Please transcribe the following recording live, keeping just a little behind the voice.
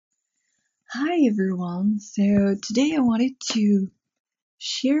Hi everyone. So today I wanted to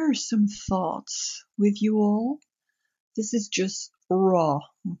share some thoughts with you all. This is just raw,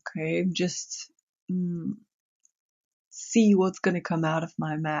 okay? Just see what's gonna come out of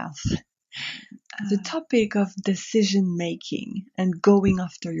my mouth. The topic of decision making and going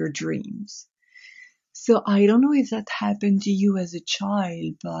after your dreams. So I don't know if that happened to you as a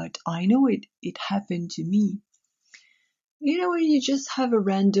child, but I know it happened to me. You know, when you just have a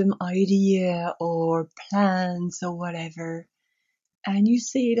random idea or plans or whatever, and you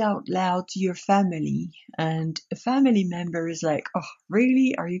say it out loud to your family, and a family member is like, "Oh,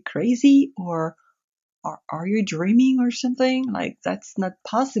 really? Are you crazy? Or are you dreaming or something? Like, that's not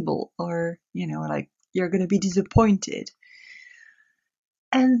possible." Or, like, you're gonna be disappointed.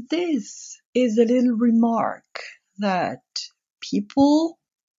 And this is a little remark that people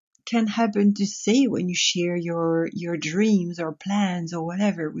can happen to say when you share your dreams or plans or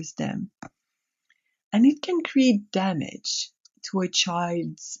whatever with them. And it can create damage to a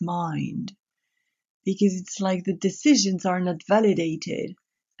child's mind because it's like the decisions are not validated.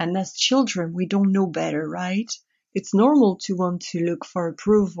 And as children, we don't know better, right? It's normal to want to look for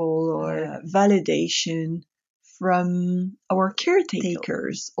approval or validation from our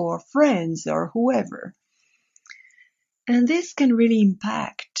caretakers or friends or whoever. And this can really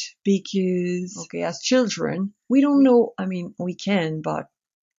impact because, okay, as children, we don't know, I mean, we can, but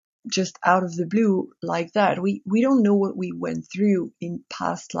just out of the blue like that, we don't know what we went through in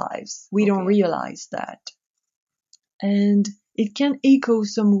past lives. We don't realize that. And it can echo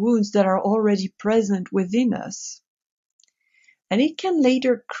some wounds that are already present within us. And it can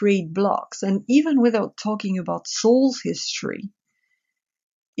later create blocks, and even without talking about soul's history.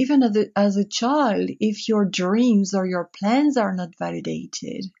 Even as a child, if your dreams or your plans are not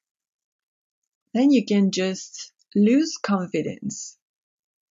validated, then you can just lose confidence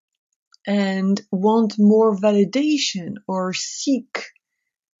and want more validation or seek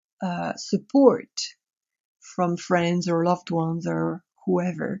support from friends or loved ones or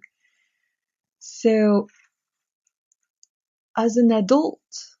whoever. So as an adult,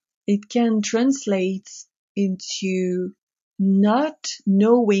 it can translate into not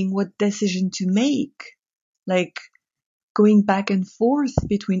knowing what decision to make, like going back and forth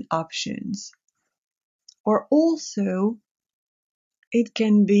between options. Or also, it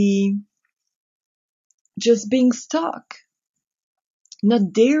can be just being stuck,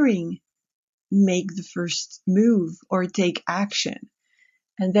 not daring make the first move or take action.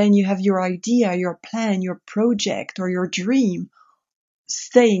 And then you have your idea, your plan, your project, or your dream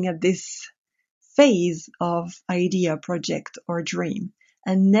staying at this phase of idea, project, or dream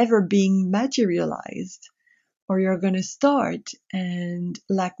and never being materialized, or you're going to start and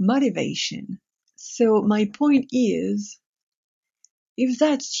lack motivation. So my point is, if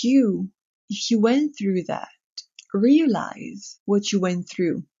that's you, if you went through that, realize what you went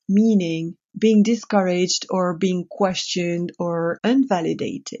through, meaning being discouraged or being questioned or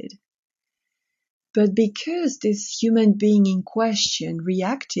unvalidated. But because this human being in question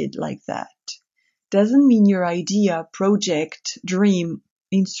reacted like that, doesn't mean your idea, project, dream,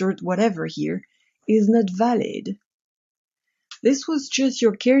 insert whatever here, is not valid. This was just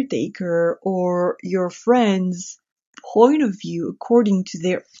your caretaker or your friend's point of view according to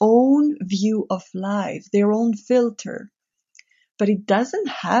their own view of life, their own filter. But it doesn't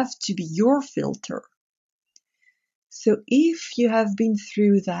have to be your filter. So if you have been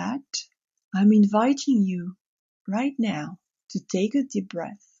through that, I'm inviting you right now to take a deep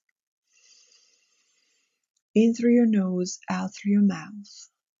breath. In through your nose, out through your mouth.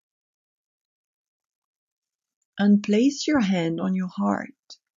 And place your hand on your heart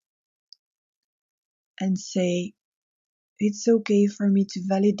and say, it's okay for me to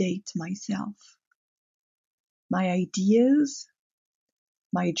validate myself. My ideas,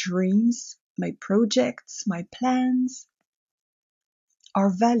 my dreams, my projects, my plans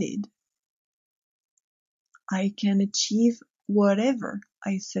are valid. I can achieve whatever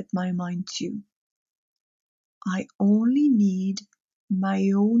I set my mind to. I only need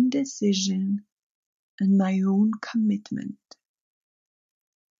my own decision and my own commitment.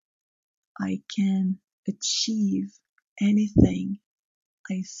 I can achieve anything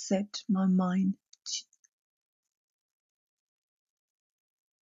I set my mind to.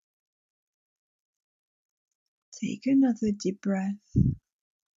 Take another deep breath.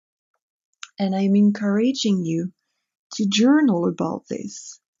 And I'm encouraging you to journal about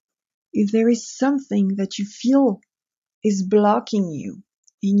this. If there is something that you feel is blocking you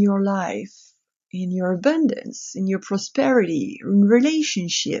in your life, in your abundance, in your prosperity, in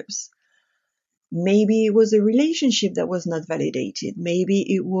relationships, Maybe it was a relationship that was not validated. Maybe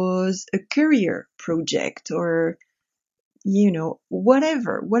it was a career project or,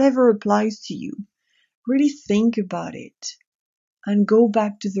 whatever applies to you. Really think about it and go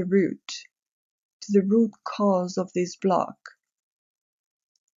back to the root cause of this block.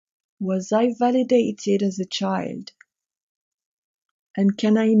 Was I validated as a child? And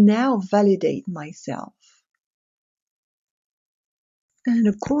can I now validate myself? And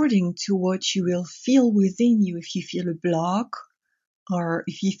according to what you will feel within you, if you feel a block, or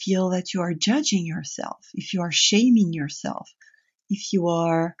if you feel that you are judging yourself, if you are shaming yourself, if you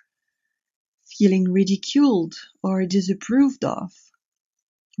are feeling ridiculed or disapproved of,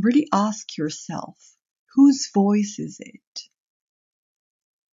 really ask yourself, whose voice is it?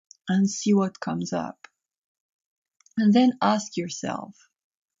 And see what comes up. And then ask yourself,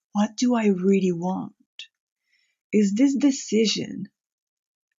 what do I really want? Is this decision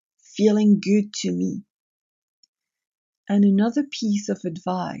feeling good to me? And another piece of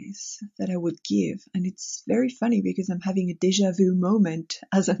advice that I would give, and it's very funny because I'm having a deja vu moment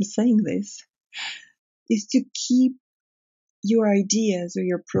as I'm saying this, is to keep your ideas or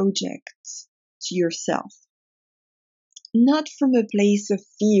your projects to yourself. Not from a place of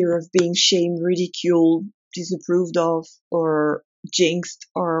fear of being shamed, ridiculed, disapproved of, or jinxed,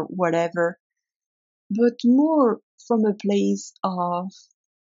 or whatever, but more from a place of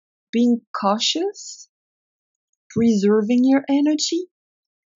being cautious, preserving your energy,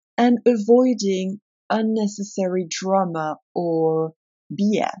 and avoiding unnecessary drama or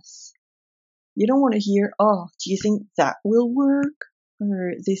BS. You don't want to hear, oh, do you think that will work?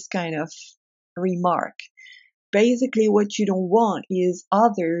 Or this kind of remark. Basically, what you don't want is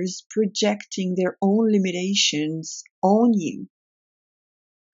others projecting their own limitations on you.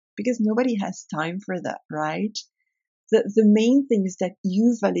 Because nobody has time for that, right? The main thing is that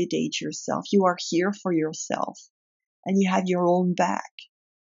you validate yourself. You are here for yourself. And you have your own back.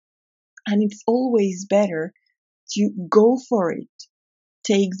 And it's always better to go for it.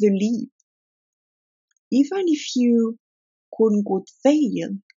 Take the leap. Even if you, quote unquote,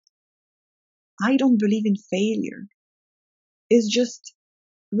 fail, I don't believe in failure. It's just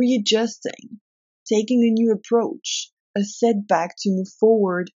readjusting, taking a new approach, a setback to move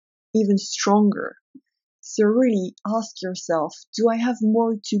forward even stronger. So really ask yourself, do I have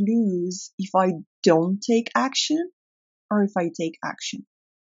more to lose if I don't take action or if I take action?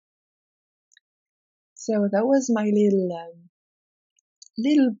 So that was my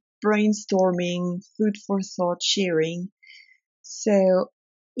little brainstorming, food for thought sharing. So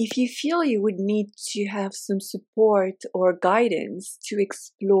if you feel you would need to have some support or guidance to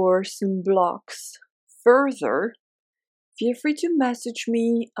explore some blocks further, feel free to message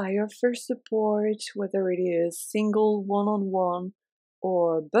me. I offer support, whether it is single, one-on-one,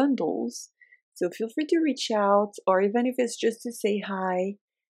 or bundles. So feel free to reach out, or even if it's just to say hi.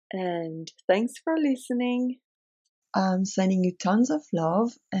 And thanks for listening. I'm sending you tons of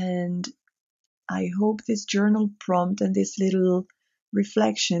love, and I hope this journal prompt and this little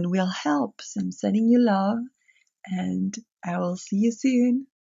reflection will help. So I'm sending you love, and I will see you soon.